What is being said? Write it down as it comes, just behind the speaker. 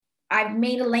I've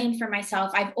made a lane for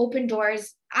myself. I've opened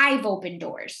doors,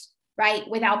 right?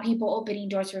 Without people opening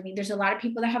doors for me. There's a lot of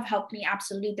people that have helped me.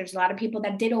 Absolutely. There's a lot of people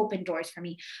that did open doors for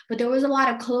me, but there was a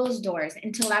lot of closed doors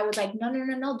until I was like,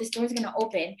 no, this door is going to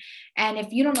open. And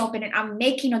if you don't open it, I'm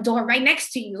making a door right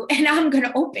next to you and I'm going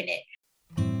to open it.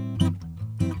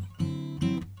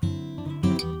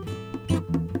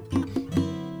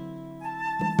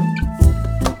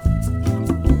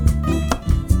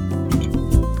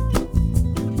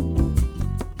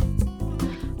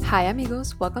 Hi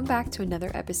amigos, welcome back to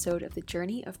another episode of the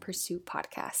Journey of Pursuit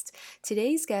podcast.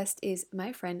 Today's guest is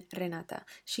my friend Renata.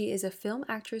 She is a film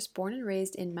actress born and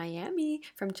raised in Miami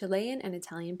from Chilean and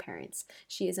Italian parents.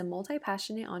 She is a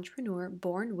multi-passionate entrepreneur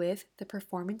born with the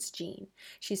performance gene.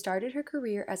 She started her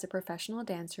career as a professional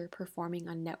dancer performing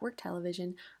on network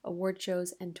television, award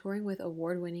shows, and touring with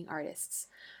award-winning artists.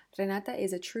 Renata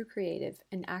is a true creative,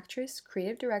 an actress,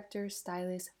 creative director,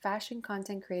 stylist, fashion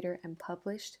content creator, and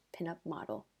published pinup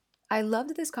model. I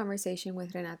loved this conversation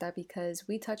with Renata because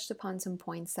we touched upon some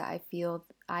points that I feel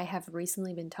I have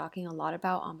recently been talking a lot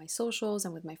about on my socials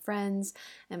and with my friends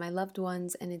and my loved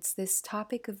ones, and it's this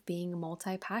topic of being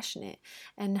multi-passionate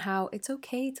and how it's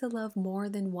okay to love more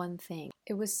than one thing.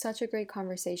 It was such a great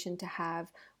conversation to have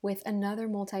with another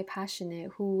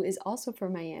multi-passionate who is also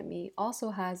from Miami,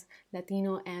 also has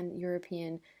Latino and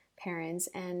European parents,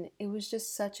 and it was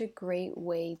just such a great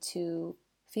way to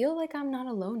feel like I'm not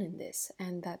alone in this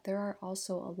and that there are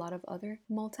also a lot of other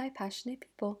multi-passionate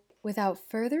people. Without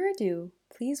further ado,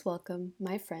 please welcome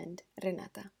my friend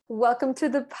Renata. Welcome to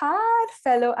the pod,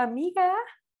 fellow amiga.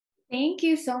 Thank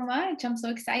you so much. I'm so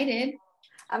excited.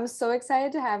 I'm so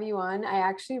excited to have you on. I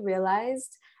actually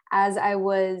realized as I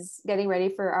was getting ready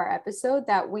for our episode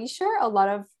that we share a lot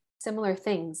of similar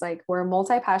things. Like we're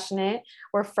multi-passionate,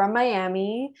 we're from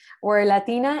Miami, we're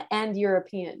Latina and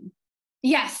European.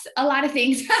 Yes, a lot of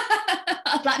things.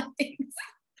 A lot of things.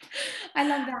 I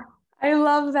love that. I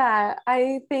love that.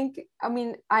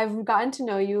 I've gotten to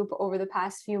know you over the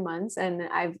past few months and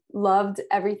I've loved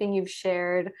everything you've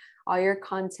shared, all your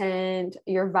content,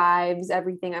 your vibes,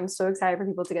 everything. I'm so excited for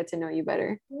people to get to know you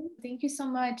better. Thank you so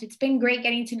much. It's been great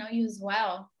getting to know you as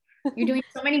well. You're doing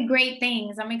so many great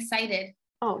things. I'm excited.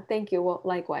 Oh, thank you. Well,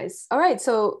 likewise. All right.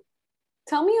 So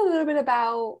tell me a little bit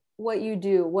about what you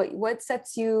do. What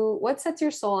sets your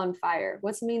soul on fire?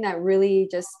 What's something that really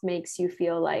just makes you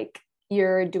feel like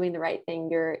you're doing the right thing?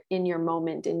 You're in your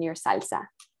moment, in your salsa.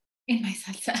 In my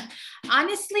salsa.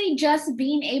 Honestly, just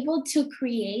being able to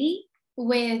create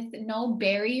with no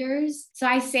barriers. So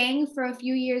I sang for a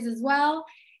few years as well.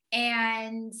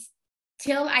 And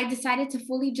till I decided to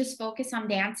fully just focus on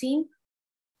dancing.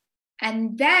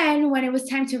 And then when it was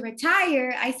time to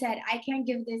retire, I said, I can't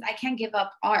give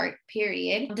up art,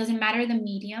 period. It doesn't matter the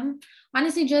medium.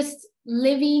 Honestly, just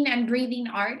living and breathing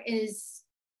art is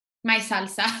my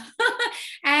salsa.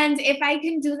 And if I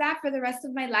can do that for the rest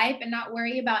of my life and not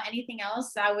worry about anything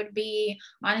else, that would be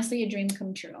honestly a dream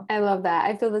come true. I love that.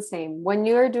 I feel the same. When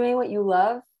you are doing what you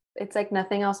love, it's like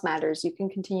nothing else matters. You can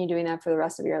continue doing that for the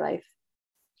rest of your life.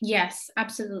 Yes,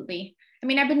 absolutely. I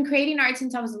mean, I've been creating art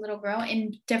since I was a little girl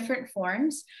in different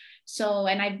forms. So,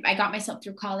 and I got myself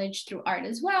through college through art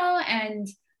as well. And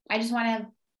I just want to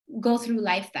go through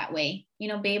life that way, be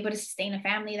able to sustain a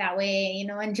family that way,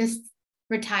 and just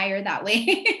retire that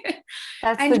way.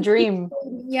 That's the dream.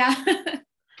 Yeah.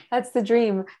 That's the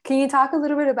dream. Can you talk a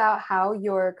little bit about how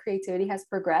your creativity has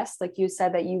progressed? Like you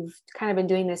said that you've kind of been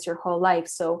doing this your whole life.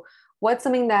 So what's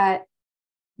something that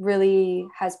really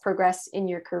has progressed in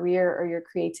your career or your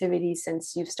creativity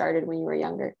since you've started when you were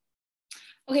younger?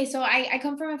 Okay, so I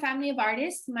come from a family of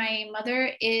artists. My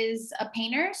mother is a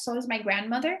painter, so is my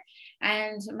grandmother,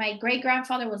 and my great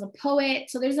grandfather was a poet.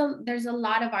 So there's a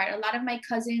lot of art. A lot of my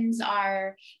cousins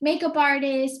are makeup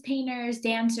artists, painters,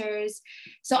 dancers.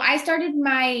 So I started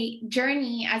my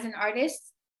journey as an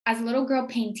artist as a little girl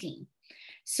painting,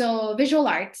 so visual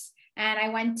arts, and I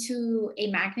went to a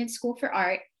magnet school for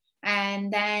art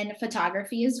and then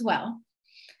photography as well.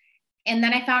 And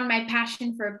then I found my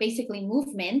passion for basically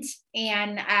movement,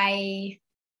 and I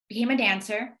became a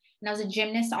dancer, and I was a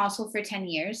gymnast also for 10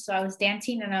 years. So I was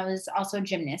dancing and I was also a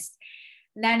gymnast.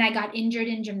 And then I got injured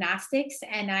in gymnastics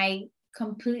and I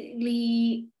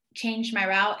completely changed my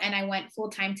route and I went full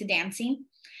time to dancing.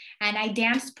 And I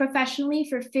danced professionally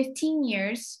for 15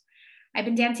 years. I've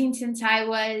been dancing since I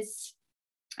was,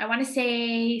 I want to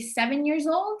say 7 years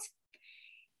old.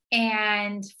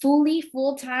 And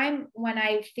full time when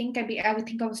I would think I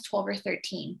was 12 or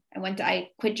 13. I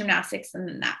quit gymnastics and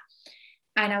then that.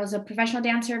 And I was a professional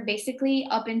dancer basically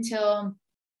up until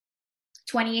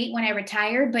 28 when I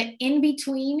retired. But in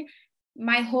between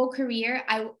my whole career,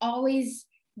 I always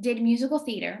did musical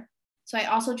theater. So I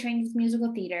also trained with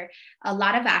musical theater, a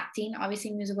lot of acting.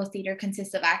 Obviously, musical theater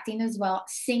consists of acting as well,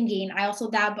 singing. I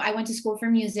went to school for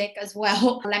music as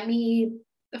well. Let me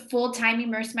full time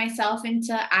immerse myself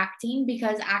into acting,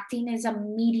 because acting is a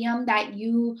medium that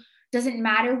doesn't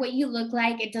matter what you look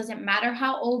like. It doesn't matter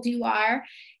how old you are.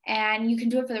 And you can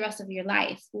do it for the rest of your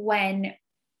life. When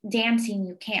dancing,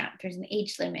 you can't. There's an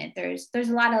age limit. There's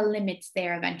a lot of limits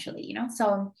there eventually,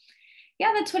 So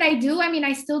yeah, that's what I do. I mean,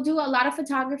 I still do a lot of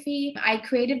photography. I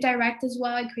creative direct as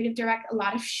well. I creative direct a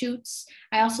lot of shoots.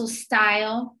 I also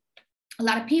style a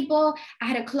lot of people. I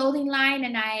had a clothing line,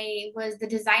 and I was the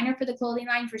designer for the clothing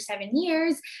line for 7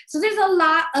 years. So there's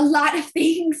a lot of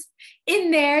things in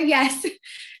there. Yes.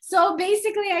 So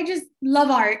basically, I just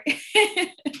love art.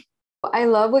 I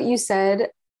love what you said,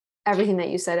 everything that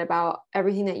you said about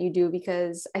everything that you do,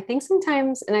 because I think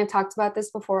sometimes, and I've talked about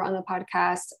this before on the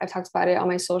podcast, I've talked about it on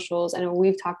my socials, and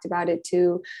we've talked about it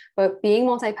too, but being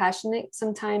multi-passionate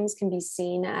sometimes can be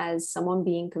seen as someone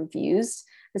being confused.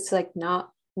 It's like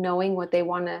not knowing what they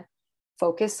want to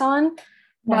focus on.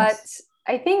 Yes.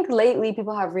 But I think lately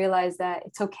people have realized that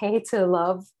it's okay to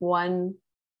love one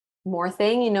more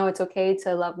thing. It's okay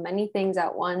to love many things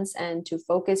at once and to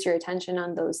focus your attention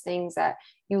on those things that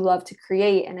you love to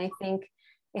create. And I think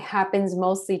it happens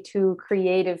mostly to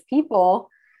creative people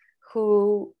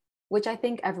which I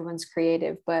think everyone's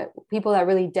creative, but people that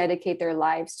really dedicate their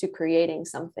lives to creating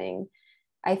something,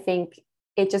 I think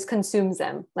it just consumes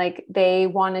them. Like they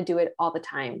want to do it all the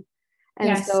time. And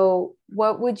yes. So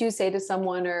what would you say to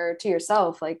someone or to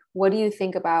yourself? Like, what do you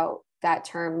think about that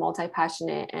term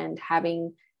multi-passionate and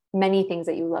having many things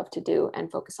that you love to do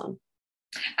and focus on?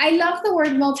 I love the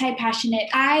word multi-passionate.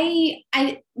 I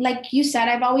like you said,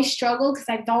 I've always struggled because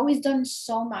I've always done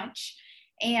so much.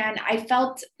 And I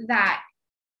felt that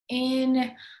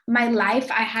in my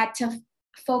life, I had to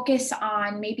focus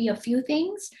on maybe a few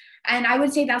things. And I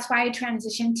would say that's why I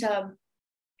transitioned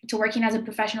to working as a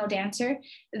professional dancer,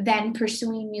 then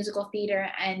pursuing musical theater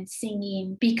and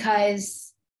singing,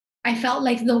 because I felt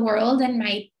like the world and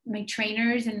my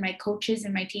trainers and my coaches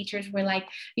and my teachers were like,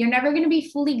 you're never going to be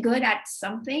fully good at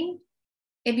something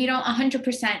if you don't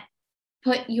 100%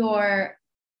 put your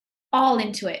all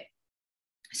into it.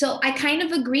 So I kind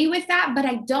of agree with that, but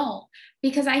I don't,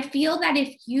 because I feel that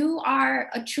if you are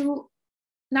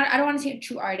I don't want to say a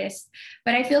true artist,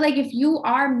 but I feel like if you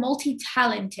are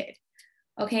multi-talented,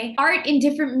 okay, art in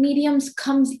different mediums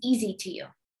comes easy to you,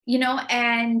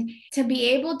 and to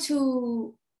be able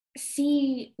to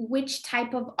see which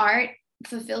type of art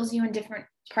fulfills you in different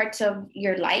parts of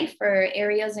your life or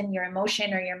areas in your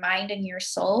emotion or your mind and your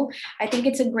soul. I think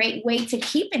it's a great way to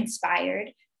keep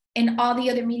inspired in all the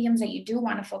other mediums that you do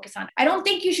want to focus on. I don't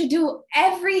think you should do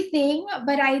everything,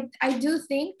 but I do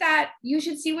think that you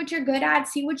should see what you're good at,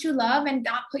 see what you love, and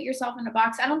not put yourself in a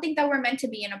box. I don't think that we're meant to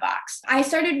be in a box. I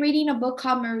started reading a book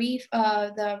called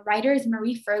the writer is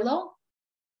Marie Furlow.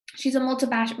 She's a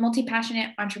multi-passionate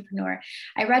entrepreneur.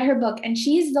 I read her book, and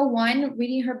she's the one.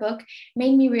 Reading her book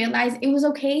made me realize it was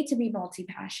okay to be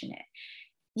multi-passionate.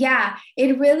 Yeah,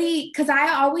 it really, because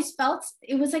I always felt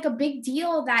it was like a big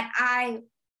deal that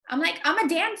I'm like, I'm a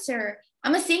dancer,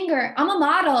 I'm a singer, I'm a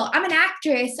model, I'm an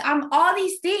actress, I'm all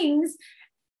these things.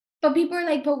 But people are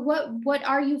like, but what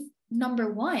are you number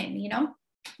one,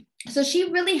 So she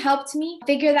really helped me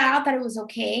figure that out, that it was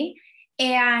okay.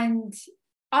 And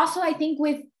also, I think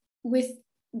with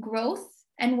growth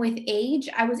and with age,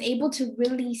 I was able to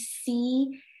really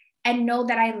see and know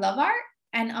that I love art,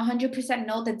 and 100%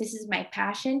 know that this is my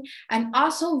passion, and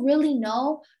also really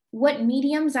know what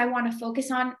mediums I want to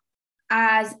focus on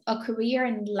as a career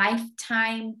and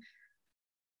lifetime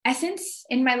essence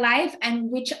in my life,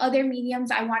 and which other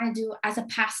mediums I want to do as a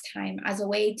pastime, as a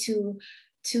way to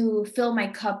fill my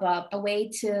cup up, a way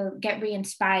to get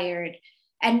re-inspired,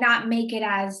 and not make it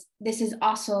as this is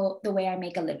also the way I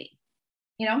make a living,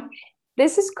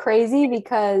 This is crazy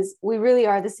because we really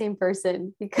are the same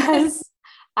person, because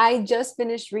I just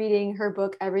finished reading her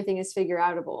book, Everything is Figure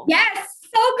Outable. Yes,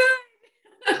 so good.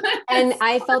 And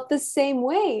I felt the same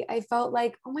way. I felt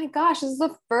like, oh my gosh, this is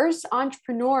the first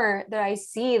entrepreneur that I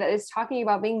see that is talking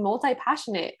about being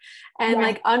multi-passionate and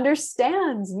like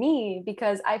understands me,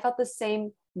 because I felt the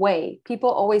same way. People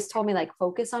always told me like,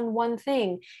 focus on one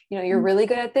thing, you're really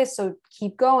good at this, so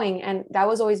keep going. And that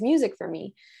was always music for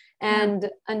me. And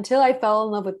until I fell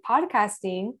in love with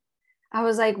podcasting, I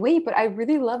was like, wait, but I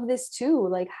really love this too.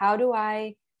 Like, how do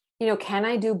I, can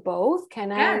I do both?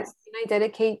 Can I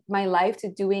dedicate my life to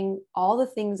doing all the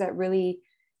things that really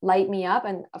light me up?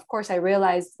 And of course I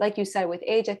realized, like you said, with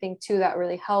age, I think too, that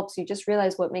really helps. You just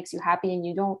realize what makes you happy, and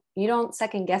you don't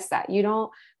second guess that. You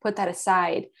don't put that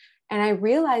aside. And I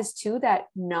realized too that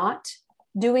not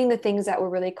doing the things that were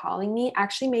really calling me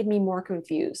actually made me more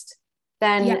confused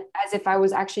than as if I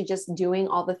was actually just doing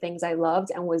all the things I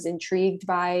loved and was intrigued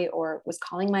by or was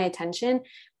calling my attention.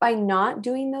 By not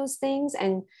doing those things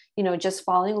and, just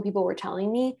following what people were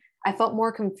telling me, I felt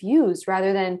more confused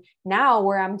rather than now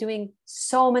where I'm doing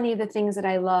so many of the things that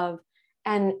I love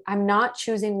and I'm not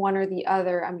choosing one or the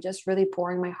other. I'm just really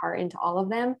pouring my heart into all of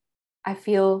them. I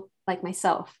feel like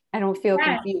myself. I don't feel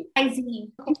confused.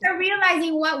 You're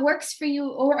realizing what works for you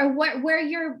or where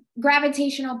your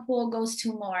gravitational pull goes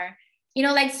to more.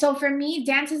 So for me,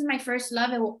 dance is my first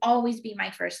love. It will always be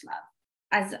my first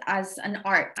love as an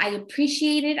art. I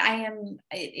appreciate it.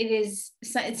 It's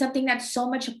something that's so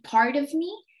much a part of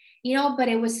me, but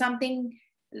it was something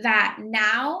that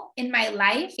now in my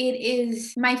life, it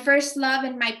is my first love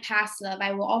and my past love.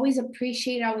 I will always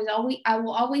appreciate it. I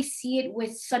will always see it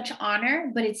with such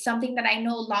honor, but it's something that I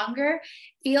no longer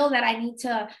feel that I need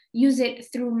to use it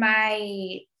through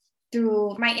my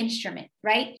instrument,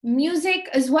 right? Music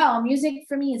as well. Music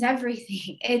for me is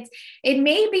everything. It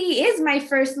maybe is my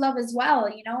first love as well,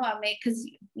 because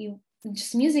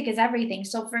just music is everything.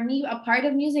 So for me, a part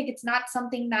of music, it's not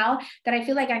something now that I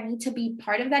feel like I need to be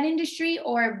part of that industry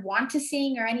or want to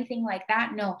sing or anything like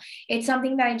that. No, it's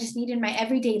something that I just need in my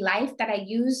everyday life, that I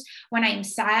use when I'm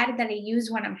sad, that I use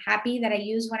when I'm happy, that I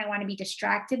use when I want to be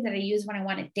distracted, that I use when I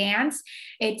want to dance.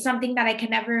 It's something that I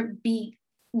can never be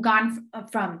gone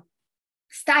from.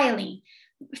 Styling,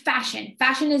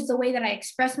 fashion is the way that I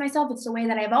express myself. It's the way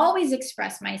that I've always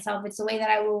expressed myself. It's the way that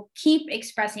I will keep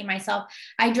expressing myself.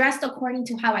 I dressed according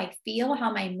to how I feel,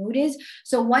 how my mood is.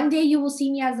 So one day you will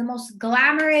see me as the most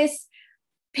glamorous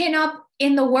pinup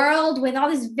in the world with all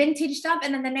this vintage stuff,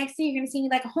 and then the next day you're going to see me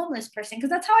like a homeless person,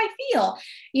 because that's how I feel,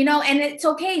 and it's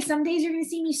okay. Some days you're going to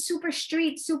see me super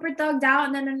street, super thugged out,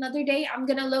 and then another day I'm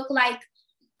going to look like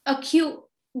a cute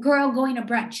girl going to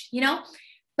brunch,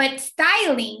 But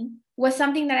styling was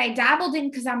something that I dabbled in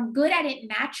because I'm good at it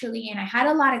naturally and I had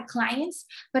a lot of clients,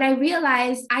 but I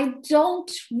realized I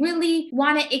don't really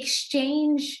want to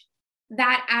exchange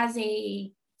that as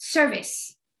a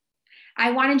service.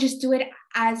 I want to just do it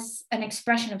as an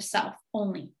expression of self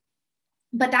only.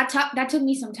 But that took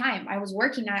me some time. I was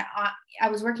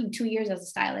working 2 years as a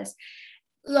stylist,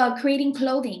 creating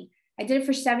clothing. I did it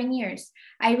for 7 years.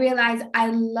 I realized I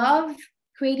love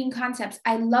creating concepts.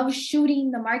 I love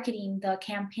shooting the marketing, the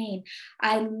campaign.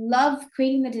 I love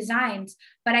creating the designs,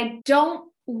 but I don't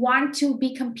want to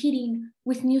be competing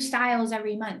with new styles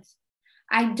every month.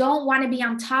 I don't want to be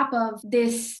on top of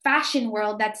this fashion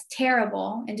world that's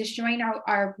terrible and destroying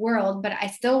our world, but I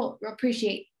still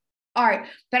appreciate art.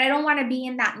 But I don't want to be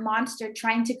in that monster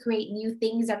trying to create new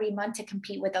things every month to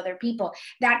compete with other people.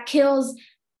 That kills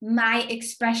my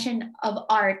expression of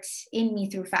art in me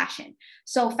through fashion.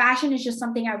 So fashion is just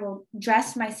something I will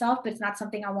dress myself, but it's not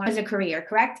something I want as a career,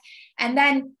 correct? And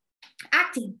then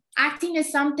acting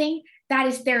is something that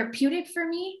is therapeutic for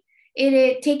me.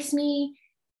 It takes me,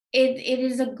 it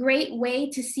is a great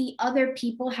way to see other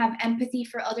people, have empathy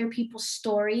for other people's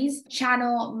stories,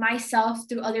 channel myself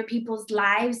through other people's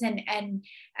lives, and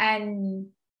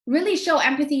really show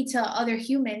empathy to other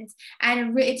humans.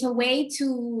 And it's a way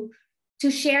to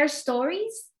share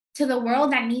stories to the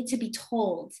world that need to be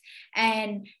told.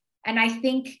 And I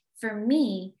think for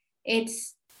me,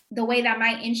 it's the way that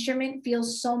my instrument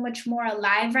feels so much more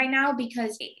alive right now,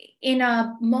 because in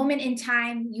a moment in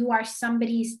time, you are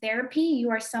somebody's therapy.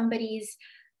 You are somebody's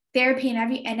therapy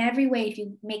in every way. If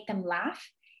you make them laugh,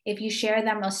 if you share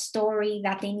them a story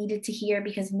that they needed to hear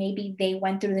because maybe they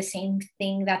went through the same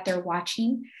thing that they're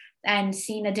watching and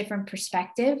seeing a different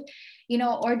perspective,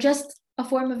 or just a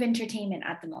form of entertainment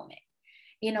at the moment,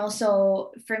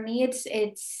 so for me,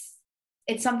 it's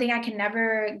something I can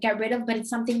never get rid of, but it's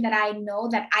something that I know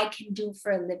that I can do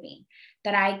for a living,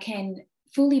 that I can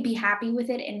fully be happy with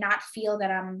it and not feel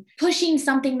that I'm pushing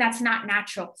something that's not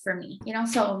natural for me,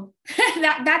 so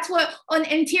that's what on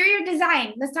interior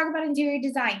design. Let's talk about interior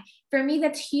design. For me,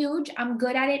 that's huge. I'm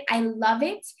good at it. I love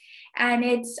it. And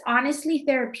it's honestly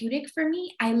therapeutic for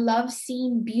me. I love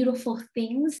seeing beautiful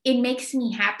things. It makes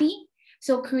me happy.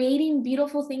 So creating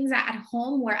beautiful things at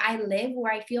home where I live,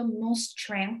 where I feel most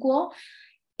tranquil,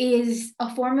 is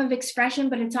a form of expression,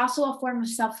 but it's also a form of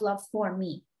self-love for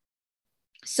me.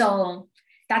 So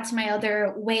that's my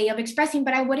other way of expressing,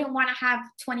 but I wouldn't want to have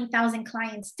 20,000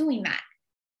 clients doing that,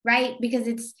 right? Because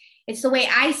it's the way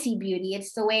I see beauty.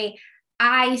 It's the way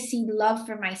I see love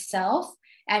for myself.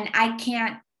 And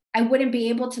I wouldn't be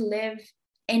able to live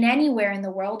in anywhere in the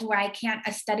world where I can't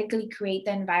aesthetically create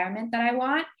the environment that I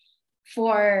want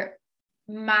for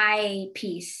my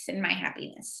peace and my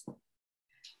happiness.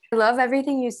 I love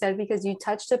everything you said because you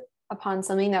touched upon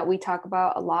something that we talk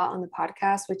about a lot on the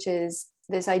podcast, which is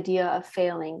this idea of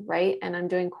failing, right? And I'm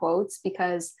doing quotes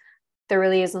because there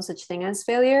really is no such thing as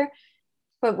failure.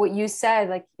 But what you said,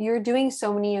 like you're doing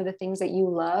so many of the things that you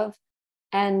love,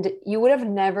 and you would have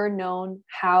never known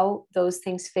how those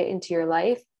things fit into your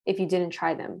life if you didn't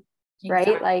try them.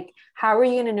 Exactly. Right? Like, how are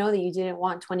you going to know that you didn't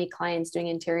want 20 clients doing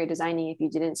interior designing if you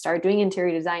didn't start doing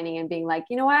interior designing and being like,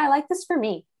 you know what, I like this for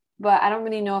me, but I don't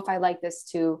really know if I like this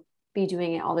to be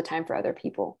doing it all the time for other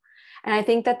people. And I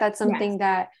think that that's something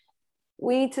that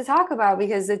we need to talk about,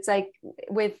 because it's like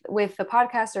with the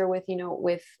podcast or with, you know,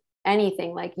 with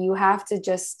anything, like you have to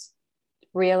just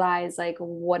realize like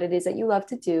what it is that you love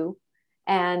to do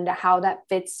and how that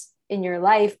fits in your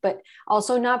life, but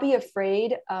also not be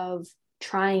afraid of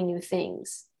trying new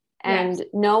things and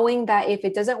knowing that if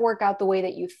it doesn't work out the way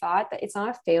that you thought, that it's not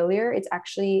a failure, it's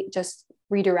actually just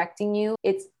redirecting you.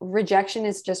 It's rejection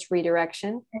is just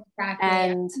redirection. Exactly.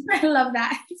 And I love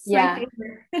that. It's my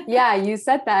favorite. Yeah, you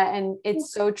said that, and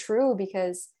it's so true,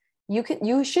 because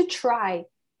you should try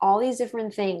all these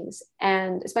different things,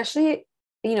 and especially,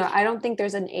 you know, I don't think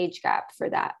there's an age gap for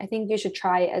that. I think you should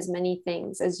try as many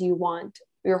things as you want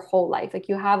your whole life. Like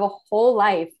you have a whole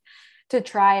life to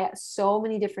try so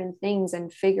many different things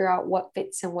and figure out what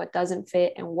fits and what doesn't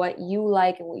fit and what you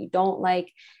like and what you don't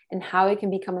like, and how it can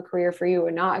become a career for you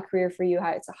or not a career for you, how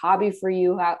it's a hobby for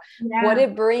you, how what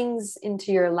it brings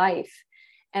into your life.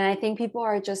 And I think people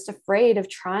are just afraid of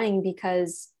trying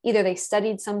because either they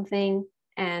studied something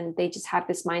and they just have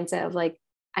this mindset of like,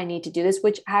 I need to do this,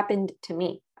 which happened to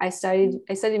me. I studied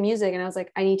music and I was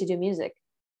like, I need to do music.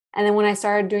 And then when I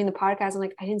started doing the podcast, I'm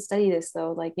like, I didn't study this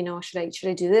though. Like, you know, should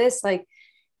I do this? Like,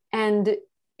 and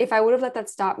if I would have let that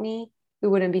stop me, we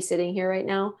wouldn't be sitting here right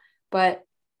now. But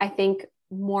I think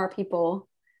more people,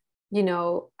 you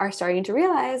know, are starting to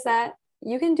realize that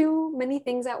you can do many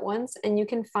things at once and you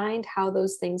can find how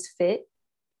those things fit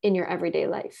in your everyday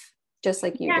life, just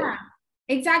like you did.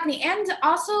 Exactly. And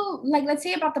also, like, let's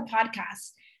say about the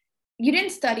podcast, you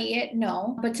didn't study it,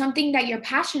 no, but something that you're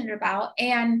passionate about.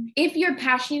 And if you're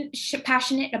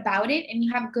passionate about it and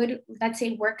you have good, let's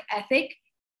say, work ethic,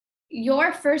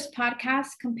 your first podcast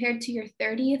compared to your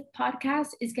 30th podcast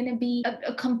is going to be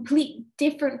a complete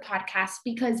different podcast,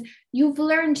 because you've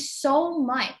learned so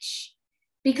much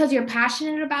because you're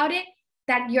passionate about it,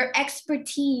 that your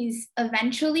expertise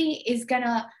eventually is going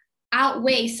to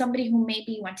outweigh somebody who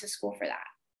maybe went to school for that,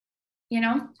 you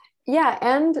know? Yeah.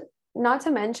 And not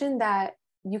to mention that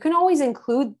you can always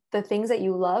include the things that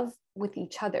you love with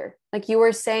each other. Like you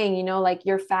were saying, you know, like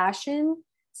your fashion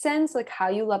sense, like how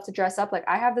you love to dress up. Like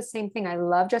I have the same thing. I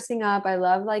love dressing up. I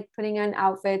love like putting on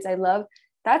outfits.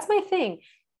 That's my thing.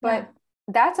 But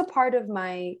that's a part of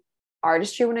my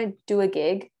artistry when I do a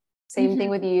gig. Same thing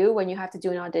with you when you have to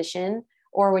do an audition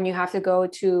or when you have to go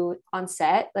to on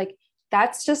set. Like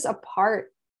that's just a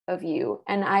part of you.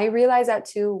 And I realize that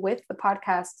too with the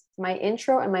podcast. My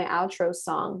intro and my outro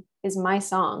song is my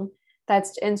song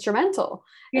that's instrumental.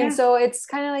 And so it's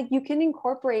kind of like you can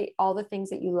incorporate all the things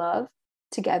that you love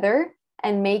together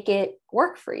and make it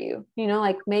work for you, you know,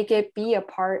 like make it be a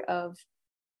part of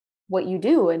what you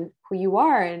do and who you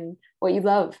are and what you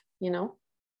love, you know?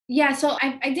 Yeah, so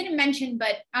I didn't mention,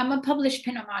 but I'm a published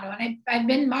pinup model, and I've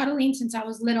been modeling since I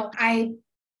was little. I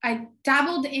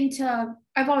dabbled into,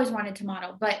 I've always wanted to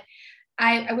model, but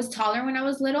I was taller when I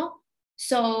was little.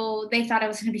 So they thought I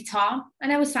was going to be tall,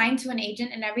 and I was signed to an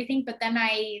agent and everything, but then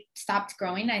I stopped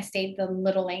growing. I stayed the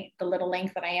little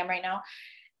length that I am right now.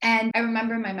 And I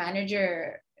remember my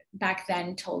manager back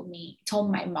then told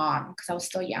my mom, because I was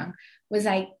still young, was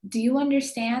like, do you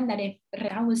understand that if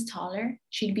Renata was taller,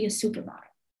 she'd be a supermodel?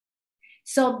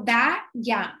 So that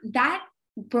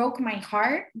broke my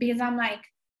heart, because I'm like,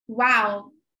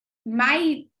 wow,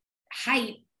 my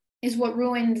height is what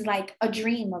ruins like a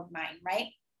dream of mine, right?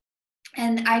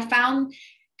 And I found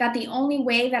that the only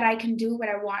way that I can do what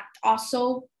I want,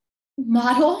 also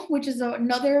model, which is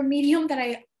another medium that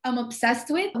I am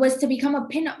obsessed with, was to become a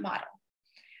pinup model,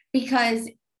 because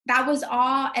that was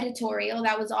all editorial,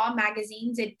 that was all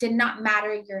magazines. It did not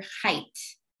matter your height,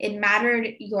 it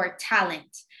mattered your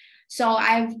talent. So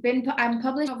I'm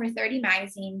published over 30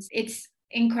 magazines. It's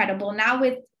incredible. Now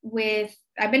with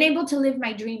I've been able to live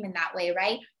my dream in that way,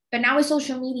 right? But now with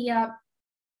social media,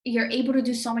 you're able to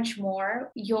do so much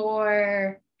more.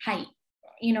 Your height,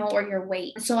 you know, or your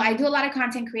weight. So I do a lot of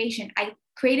content creation. I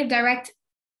creative direct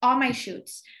all my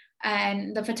shoots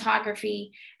and the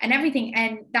photography and everything.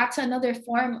 And that's another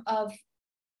form of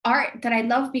art that I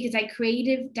love, because I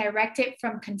creative direct it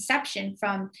from conception,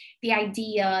 from the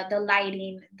idea, the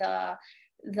lighting,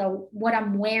 the what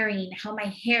I'm wearing, how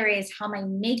my hair is, how my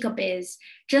makeup is,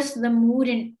 just the mood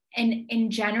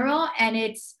in general. And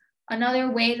it's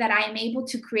another way that I am able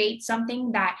to create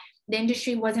something that the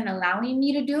industry wasn't allowing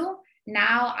me to do.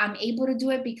 Now I'm able to do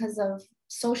it because of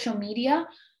social media,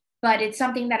 but it's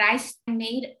something that I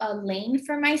made a lane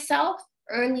for myself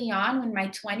early on in my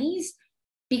 20s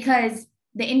because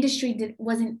the industry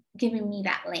wasn't giving me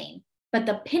that lane, but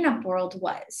the pinup world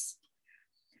was.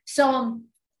 So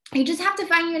you just have to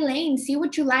find your lane, see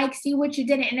what you like, see what you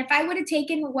didn't. And if I would have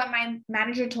taken what my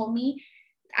manager told me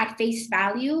at face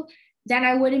value, then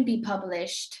I wouldn't be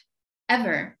published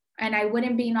ever. And I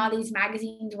wouldn't be in all these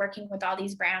magazines working with all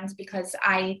these brands because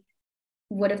I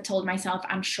would have told myself,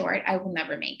 I'm short, I will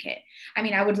never make it. I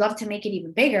mean, I would love to make it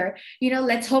even bigger.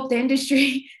 Let's hope the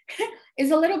industry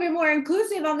is a little bit more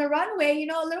inclusive on the runway,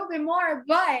 a little bit more.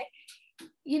 But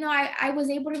I was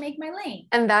able to make my lane.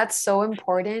 And that's so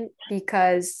important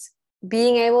because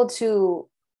being able to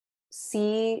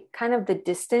see kind of the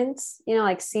distance,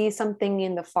 like see something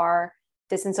in the far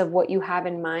distance of what you have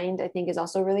in mind, I think is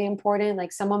also really important.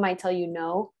 Like someone might tell you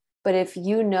no, but if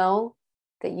you know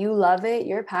that you love it,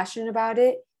 you're passionate about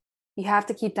it, you have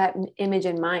to keep that image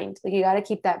in mind. Like you got to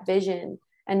keep that vision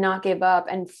and not give up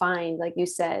and find, like you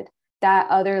said, that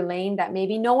other lane that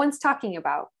maybe no one's talking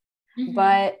about,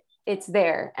 but it's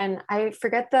there. And I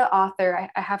forget the author.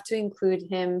 I have to include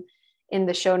him in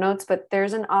the show notes, but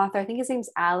there's an author, I think his name's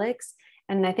Alex.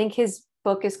 And I think his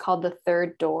book is called The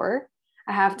Third Door.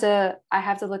 I have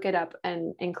to look it up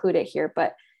and include it here,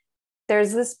 but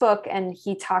there's this book and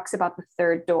he talks about the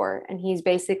third door. And he's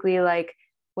basically like,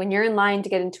 when you're in line to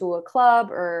get into a club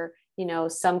or,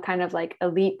 some kind of like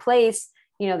elite place,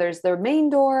 there's the main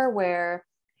door where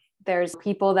there's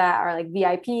people that are like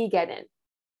VIP get in.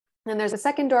 And there's a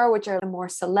second door, which are the more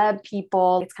celeb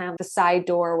people. It's kind of the side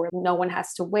door where no one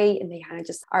has to wait and they kind of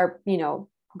just are,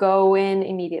 go in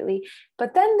immediately.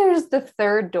 But then there's the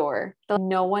third door that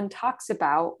no one talks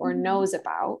about or knows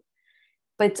about,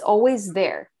 but it's always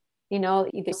there.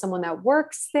 Either someone that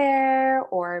works there,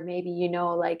 or maybe,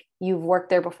 like you've worked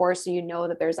there before, so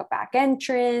that there's a back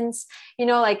entrance,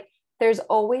 like there's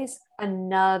always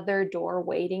another door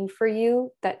waiting for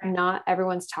you that not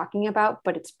everyone's talking about,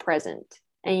 but it's present.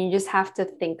 And you just have to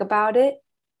think about it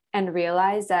and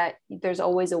realize that there's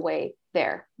always a way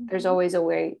there. There's always a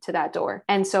way to that door.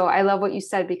 And so I love what you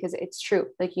said, because it's true.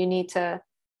 Like you need to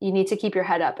keep your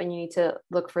head up and you need to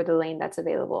look for the lane that's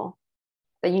available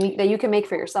that you can make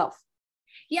for yourself.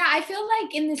 Yeah, I feel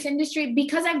like in this industry,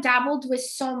 because I've dabbled with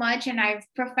so much and I've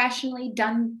professionally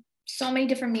done so many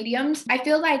different mediums, I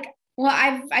feel like,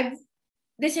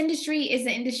 this industry is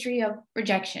the industry of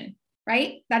rejection,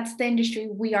 right? That's the industry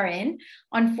we are in,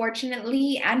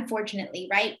 unfortunately and fortunately,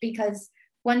 right? Because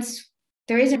once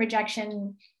there is a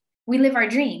rejection, we live our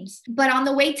dreams. But on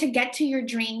the way to get to your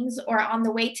dreams, or on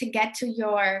the way to get to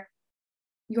your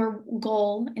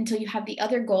goal until you have the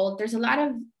other goal, there's a lot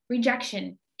of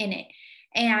rejection in it.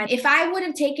 And if I would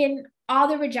have taken all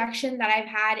the rejection that I've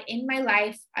had in my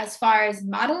life, as far as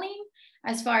modeling,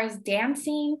 as far as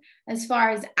dancing, as far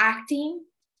as acting,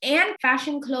 and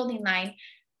fashion clothing line,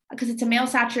 because it's a male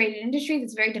saturated industry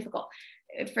that's very difficult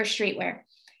for streetwear,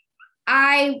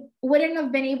 I wouldn't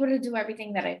have been able to do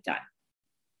everything that I've done.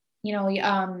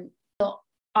 The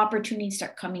opportunities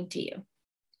start coming to you.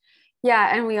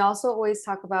 Yeah. And we also always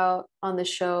talk about on the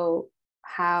show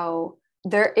how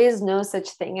there is no such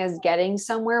thing as getting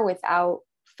somewhere without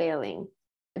failing.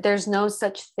 There's no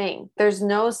such thing. There's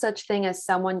no such thing as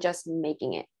someone just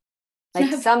making it.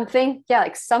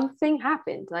 Like something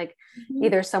happened. Like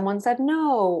either someone said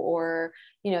no, or,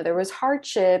 there was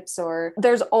hardships, or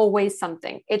there's always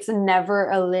something. It's never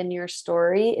a linear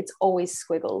story. It's always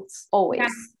squiggles. Always. Yeah.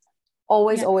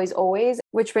 Always.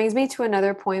 Which brings me to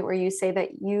another point where you say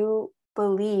that you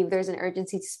believe there's an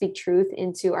urgency to speak truth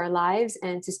into our lives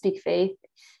and to speak faith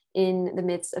in the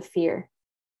midst of fear.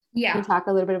 Yeah. Can you talk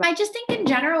a little bit about? I just think in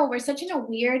general, we're such in a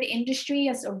weird industry,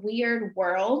 as a weird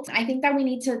world. I think that we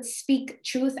need to speak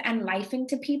truth and life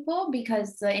into people,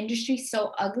 because the industry is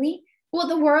so ugly. Well,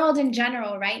 the world in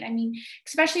general, right? I mean,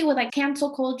 especially with like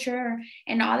cancel culture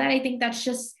and all that, I think that's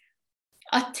just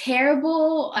a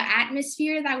terrible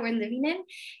atmosphere that we're living in.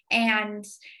 And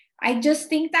I just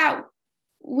think that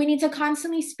we need to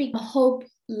constantly speak hope,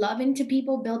 love into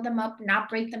people, build them up, not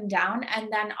break them down.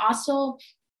 And then also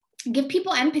give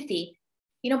people empathy.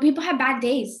 People have bad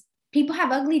days. People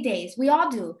have ugly days. We all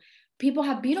do. People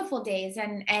have beautiful days.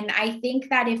 And I think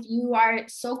that if you are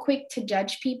so quick to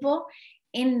judge people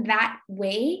in that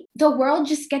way, the world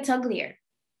just gets uglier.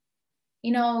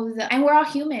 And we're all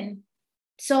human.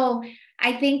 So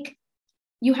I think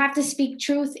you have to speak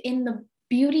truth in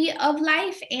beauty of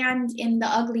life and in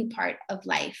the ugly part of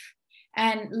life,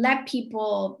 and let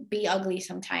people be ugly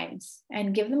sometimes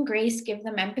and give them grace, give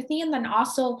them empathy. And then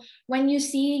also when you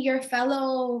see your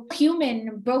fellow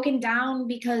human broken down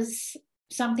because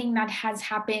something that has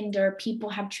happened or people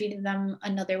have treated them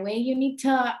another way, you need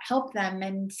to help them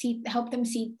and help them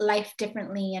see life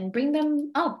differently and bring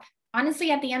them up.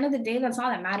 Honestly, at the end of the day, that's all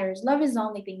that matters. Love is the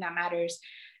only thing that matters,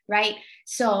 right?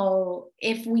 So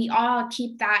if we all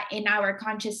keep that in our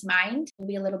conscious mind, it'll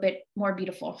be a little bit more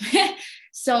beautiful.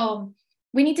 So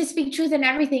we need to speak truth in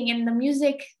everything, in the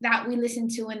music that we listen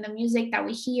to, in the music that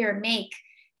we hear, make,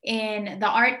 in the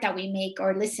art that we make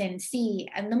or listen, see,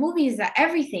 and the movies, that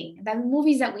everything, the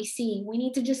movies that we see, we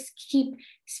need to just keep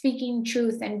speaking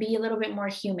truth and be a little bit more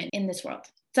human in this world.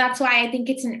 So that's why I think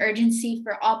it's an urgency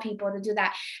for all people to do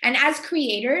that. And as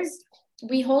creators,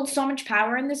 we hold so much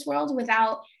power in this world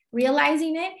without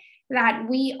realizing it, that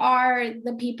we are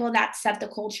the people that set the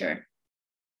culture.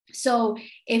 So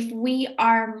if we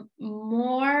are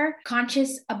more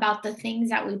conscious about the things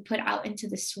that we put out into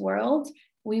this world,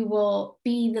 we will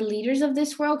be the leaders of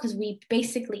this world, because we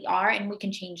basically are, and we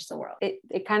can change the world.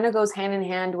 It kind of goes hand in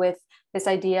hand with this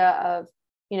idea of,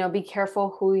 be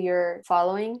careful who you're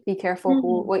following, be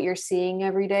careful what you're seeing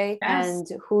every day, yes, and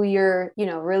who you're,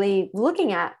 really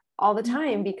looking at all the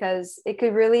time, because it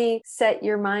could really set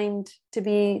your mind to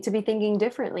be thinking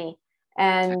differently.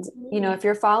 And, if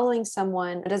you're following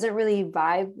someone that doesn't really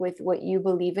vibe with what you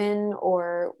believe in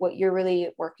or what you're really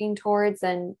working towards,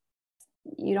 then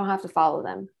you don't have to follow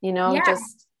them, Yeah.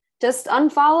 just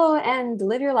unfollow and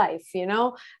live your life,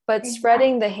 but exactly,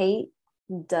 spreading the hate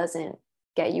doesn't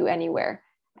get you anywhere.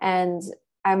 And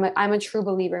I'm a true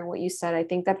believer in what you said. I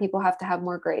think that people have to have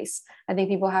more grace. I think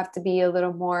people have to be a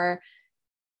little more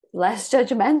less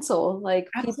judgmental. Like,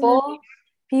 absolutely,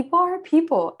 people are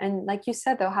people. And like you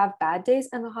said, they'll have bad days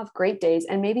and they'll have great days.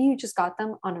 And maybe you just got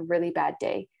them on a really bad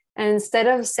day. And instead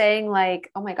of saying like,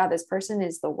 oh my God, this person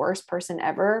is the worst person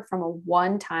ever, from a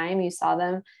one time you saw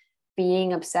them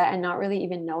being upset and not really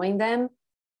even knowing them,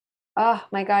 oh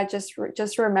my God, just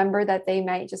remember that they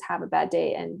might just have a bad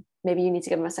day, and maybe you need to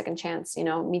give them a second chance,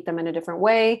 meet them in a different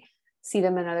way, see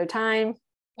them another time.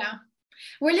 Yeah.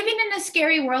 We're living in a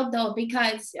scary world though,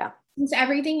 because since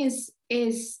everything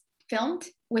is filmed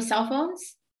with cell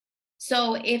phones.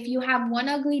 So if you have one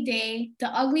ugly day, the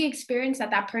ugly experience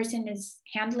that person is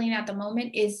handling at the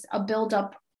moment is a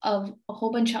buildup of a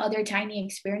whole bunch of other tiny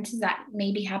experiences that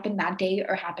maybe happened that day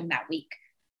or happened that week,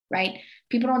 right?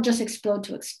 People don't just explode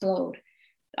to explode.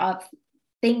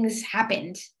 Things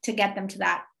happened to get them to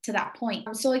that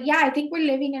point. So yeah, I think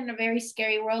we're living in a very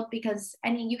scary world, because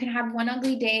you can have one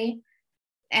ugly day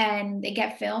and they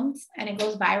get filmed and it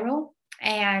goes viral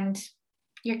and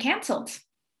you're canceled.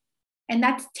 And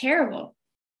that's terrible.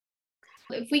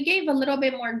 If we gave a little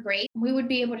bit more grace, we would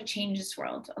be able to change this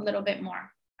world a little bit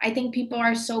more. I think people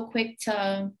are so quick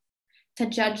to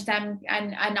judge them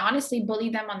and honestly bully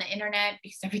them on the internet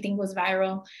because everything goes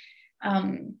viral.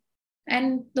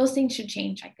 And those things should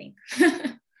change, I think.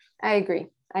 I agree.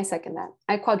 I second that.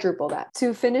 I quadruple that.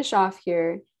 To finish off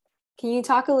here, can you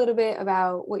talk a little bit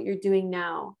about what you're doing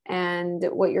now and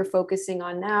what you're focusing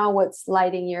on now? What's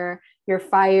lighting your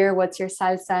fire? What's your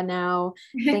salsa now?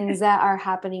 Things that are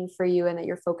happening for you and that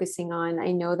you're focusing on.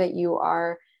 I know that you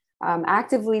are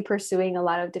actively pursuing a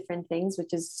lot of different things,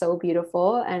 which is so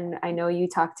beautiful. And I know you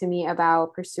talked to me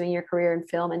about pursuing your career in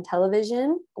film and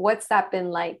television. What's that been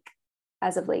like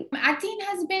as of late? Acting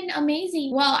has been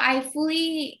amazing. Well, I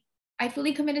fully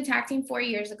committed to acting 4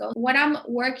 years ago. What I'm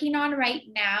working on right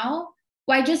now,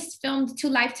 well, I just filmed 2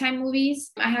 Lifetime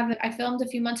movies. I filmed a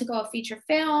few months ago a feature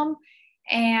film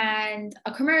and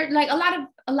a commercial. Like a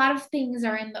lot of things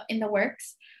are in the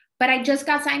works. But I just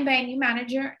got signed by a new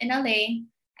manager in LA,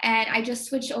 and I just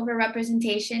switched over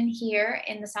representation here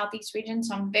in the Southeast region.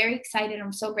 So I'm very excited.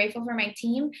 I'm so grateful for my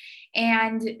team.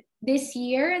 And this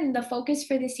year, and the focus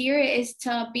for this year, is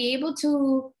to be able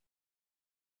to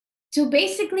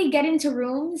basically get into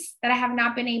rooms that I have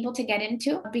not been able to get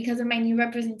into because of my new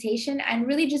representation, and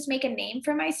really just make a name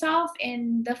for myself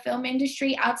in the film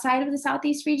industry outside of the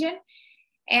Southeast region.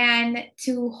 And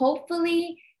to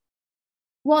hopefully,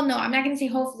 well, no, I'm not going to say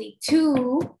hopefully,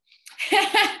 to,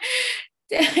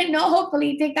 no,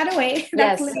 hopefully, take that away.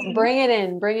 That's yes, limiting.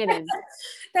 Bring it in.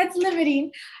 That's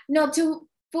limiting. No, to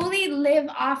fully live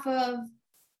off of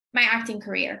my acting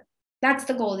career. That's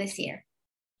the goal this year.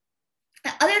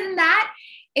 Other than that,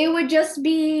 it would just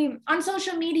be on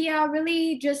social media,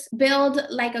 really just build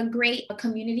like a great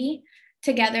community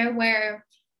together where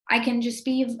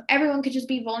everyone could just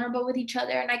be vulnerable with each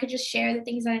other, and I could just share the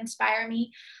things that inspire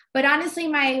me. But honestly,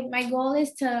 my goal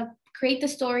is to create the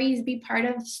stories, be part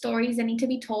of stories that need to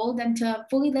be told, and to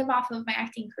fully live off of my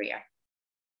acting career.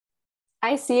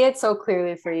 I see it so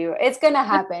clearly for you. It's going to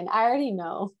happen. I already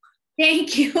know.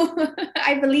 Thank you.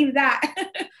 I believe that.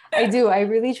 I do. I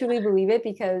really, truly believe it,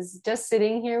 because just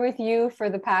sitting here with you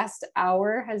for the past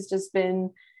hour has just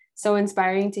been so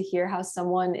inspiring to hear how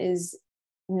someone is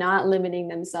not limiting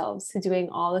themselves to doing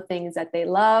all the things that they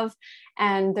love,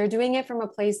 and they're doing it from a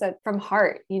place that from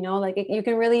heart, like you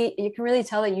can really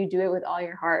tell that you do it with all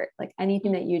your heart, like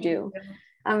anything that you do.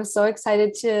 I'm so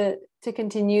excited to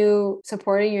continue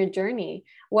supporting your journey.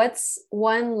 What's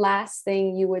one last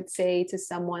thing you would say to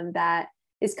someone that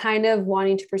is kind of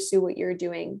wanting to pursue what you're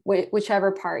doing,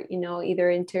 whichever part,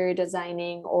 either interior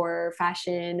designing or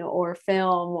fashion or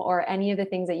film or any of the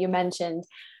things that you mentioned?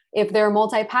 If they're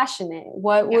multi-passionate,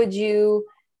 what would you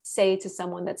say to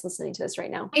someone that's listening to this right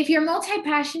now? If you're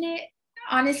multi-passionate,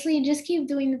 honestly, just keep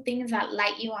doing the things that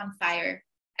light you on fire,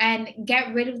 and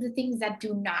get rid of the things that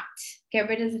do not. Get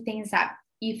rid of the things that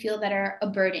you feel that are a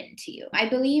burden to you. I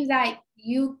believe that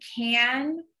you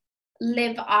can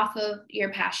live off of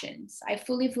your passions. I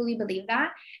fully believe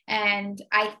that. And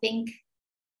I think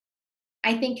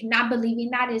not believing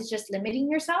that is just limiting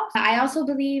yourself. I also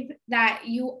believe that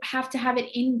you have to have it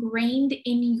ingrained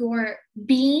in your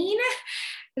being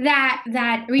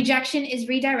that rejection is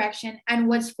redirection, and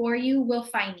what's for you will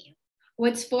find you.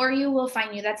 What's for you will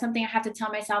find you. That's something I have to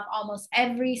tell myself almost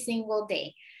every single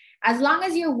day. As long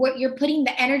as you're putting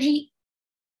the energy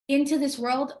into this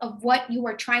world of what you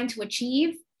are trying to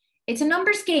achieve, it's a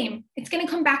numbers game. It's going to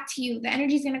come back to you. The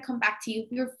energy is going to come back to you.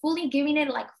 You're fully giving it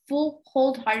like full,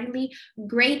 wholeheartedly,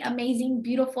 great, amazing,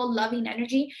 beautiful, loving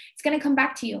energy. It's going to come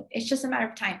back to you. It's just a matter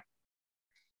of time.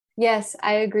 Yes,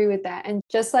 I agree with that. And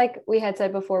just like we had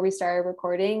said before we started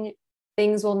recording,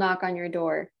 things will knock on your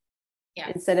door.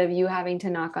 Yes. Instead of you having to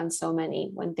knock on so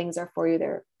many. When things are for you,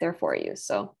 they're for you.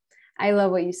 So I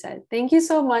love what you said. Thank you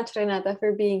so much, Renata,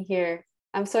 for being here.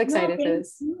 I'm so excited for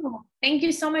this. Thank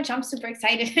you so much. I'm super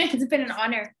excited. It's been an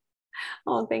honor.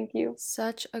 Oh, thank you.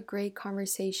 Such a great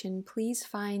conversation. Please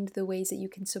find the ways that you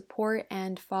can support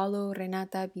and follow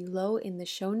Renata below in the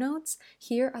show notes.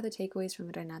 Here are the takeaways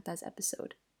from Renata's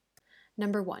episode.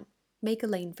 Number 1, make a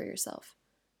lane for yourself.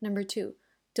 Number 2,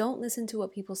 don't listen to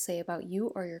what people say about you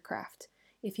or your craft.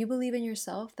 If you believe in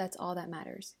yourself, that's all that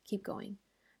matters. Keep going.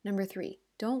 Number 3,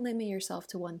 don't limit yourself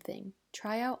to one thing.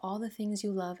 Try out all the things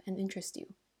you love and interest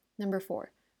you. Number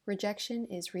 4, rejection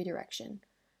is redirection.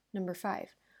 Number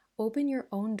 5, open your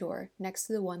own door next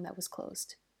to the one that was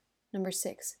closed. Number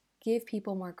 6, give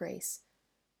people more grace.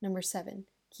 Number 7,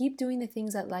 keep doing the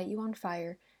things that light you on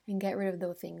fire and get rid of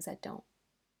those things that don't.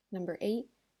 Number 8,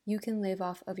 you can live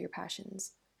off of your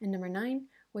passions. And number 9,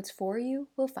 what's for you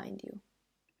will find you.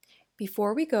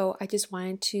 Before we go, I just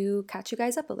wanted to catch you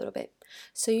guys up a little bit.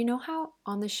 So you know how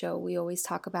on the show we always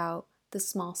talk about the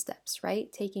small steps,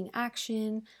 right? Taking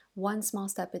action, one small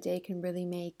step a day can really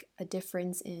make a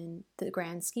difference in the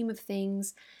grand scheme of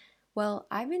things. Well,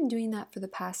 I've been doing that for the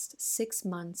past 6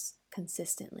 months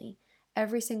consistently.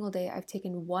 Every single day I've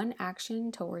taken one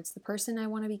action towards the person I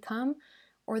want to become,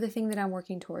 or the thing that I'm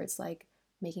working towards, like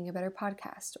making a better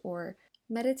podcast or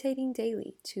meditating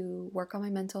daily to work on my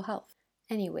mental health.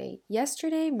 Anyway,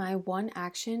 yesterday my one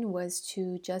action was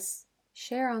to just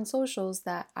share on socials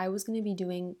that I was going to be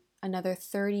doing another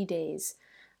 30 days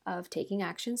of taking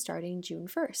action starting June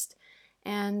 1st.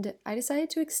 And I decided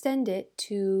to extend it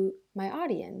to my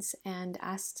audience and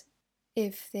asked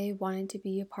if they wanted to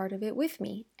be a part of it with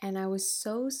me. And I was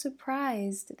so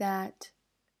surprised that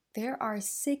there are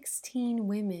 16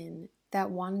 women that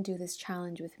want to do this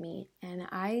challenge with me, and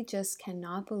I just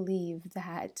cannot believe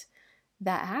that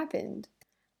happened.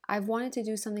 I've wanted to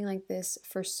do something like this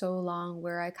for so long,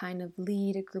 where I kind of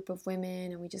lead a group of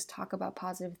women and we just talk about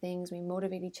positive things, we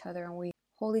motivate each other and we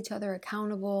hold each other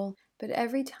accountable. But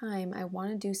every time I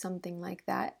want to do something like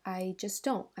that, I just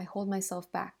don't. I hold myself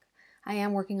back. I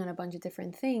am working on a bunch of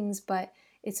different things, but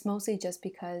it's mostly just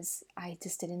because I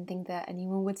just didn't think that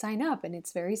anyone would sign up, and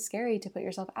it's very scary to put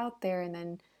yourself out there and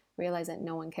then realize that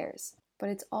no one cares. But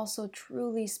it's also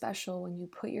truly special when you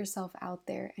put yourself out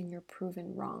there and you're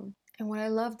proven wrong. And what I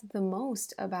loved the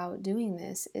most about doing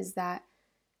this is that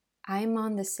I'm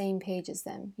on the same page as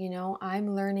them.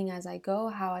 I'm learning as I go.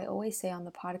 How I always say on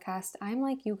the podcast, I'm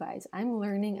like you guys. I'm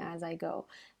learning as I go.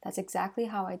 That's exactly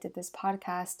how I did this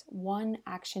podcast, one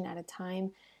action at a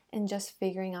time, and just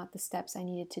figuring out the steps I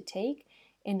needed to take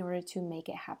in order to make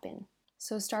it happen.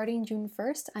 So starting June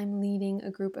 1st, I'm leading a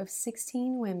group of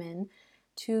 16 women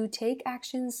to take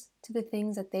actions to the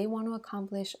things that they want to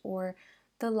accomplish, or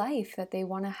the life that they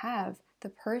want to have, the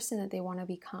person that they want to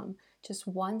become. Just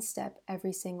one step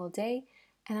every single day,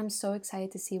 And I'm so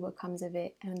excited to see what comes of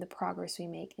it and the progress we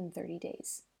make in 30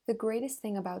 days. The greatest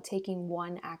thing about taking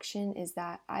one action is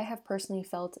that I have personally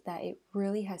felt that it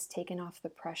really has taken off the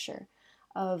pressure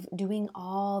of doing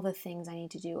all the things I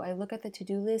need to do. I look at the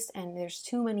to-do list and there's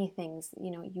too many things.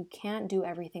 You can't do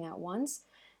everything at once.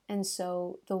 And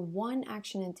so the one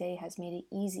action a day has made it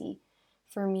easy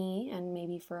for me and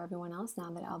maybe for everyone else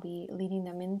now that I'll be leading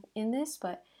them in this,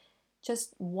 but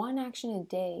just one action a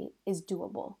day is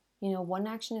doable. One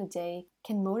action a day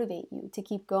can motivate you to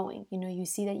keep going. You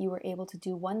see that you were able to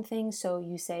do one thing, so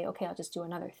you say, okay, I'll just do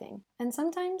another thing. And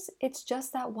sometimes it's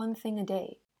just that one thing a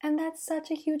day. And that's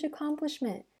such a huge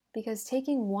accomplishment because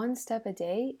taking one step a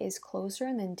day is closer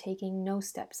than taking no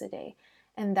steps a day.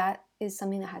 And that is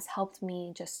something that has helped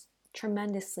me just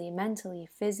tremendously, mentally,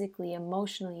 physically,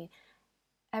 emotionally,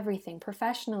 everything,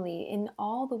 professionally, in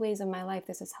all the ways of my life.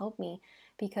 This has helped me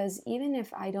because even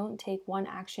if I don't take one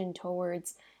action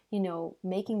towards,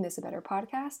 making this a better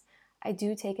podcast, I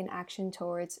do take an action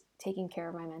towards taking care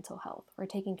of my mental health or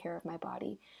taking care of my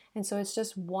body. And so it's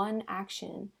just one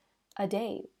action a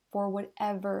day for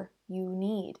whatever you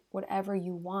need, whatever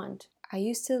you want. I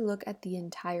used to look at the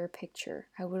entire picture.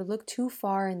 I would look too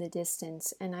far in the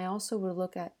distance, and I also would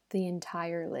look at the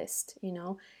entire list,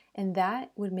 and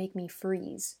that would make me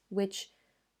freeze, which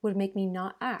would make me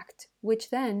not act, which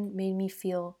then made me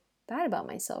feel bad about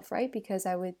myself, right? Because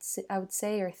I would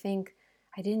say or think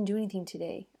I didn't do anything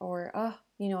today, or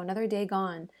another day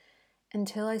gone,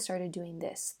 until I started doing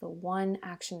this, the one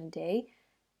action a day,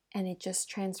 and it just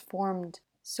transformed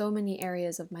so many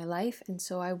areas of my life. And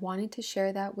so I wanted to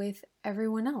share that with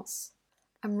everyone else.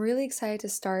 I'm really excited to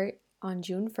start on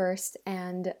June 1st,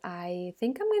 and I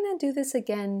think I'm going to do this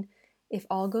again if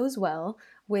all goes well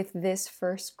with this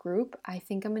first group. I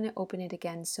think I'm going to open it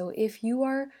again. So if you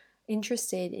are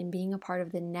interested in being a part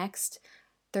of the next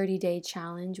 30-day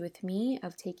challenge with me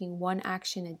of taking one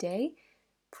action a day,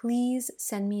 please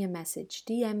send me a message.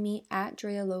 DM me at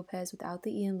Drea Lopez without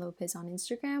the Ian Lopez on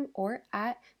Instagram or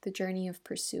at The Journey of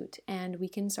Pursuit, and we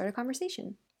can start a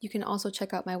conversation. You can also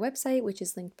check out my website, which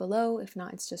is linked below. If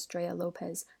not, it's just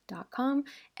drealopez.com.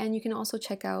 And you can also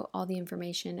check out all the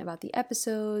information about the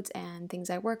episodes and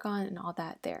things I work on and all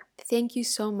that there. Thank you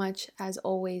so much, as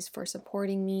always, for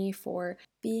supporting me, for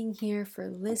being here, for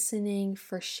listening,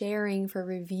 for sharing, for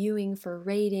reviewing, for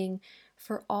rating,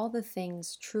 for all the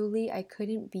things. Truly, I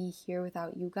couldn't be here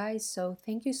without you guys. So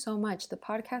thank you so much. The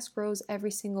podcast grows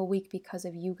every single week because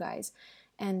of you guys.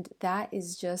 And that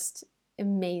is just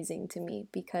amazing to me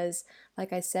because,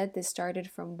 like I said, this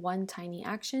started from one tiny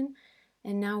action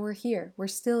and now we're here. We're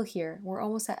still here. We're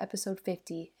almost at episode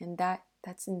 50, and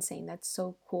that's insane. That's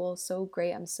so cool, so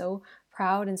great. I'm so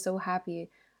proud and so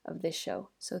happy of this show.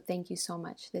 So thank you so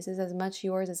much. This is as much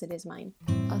yours as it is mine.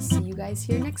 I'll see you guys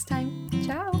here next time.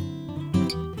 Ciao.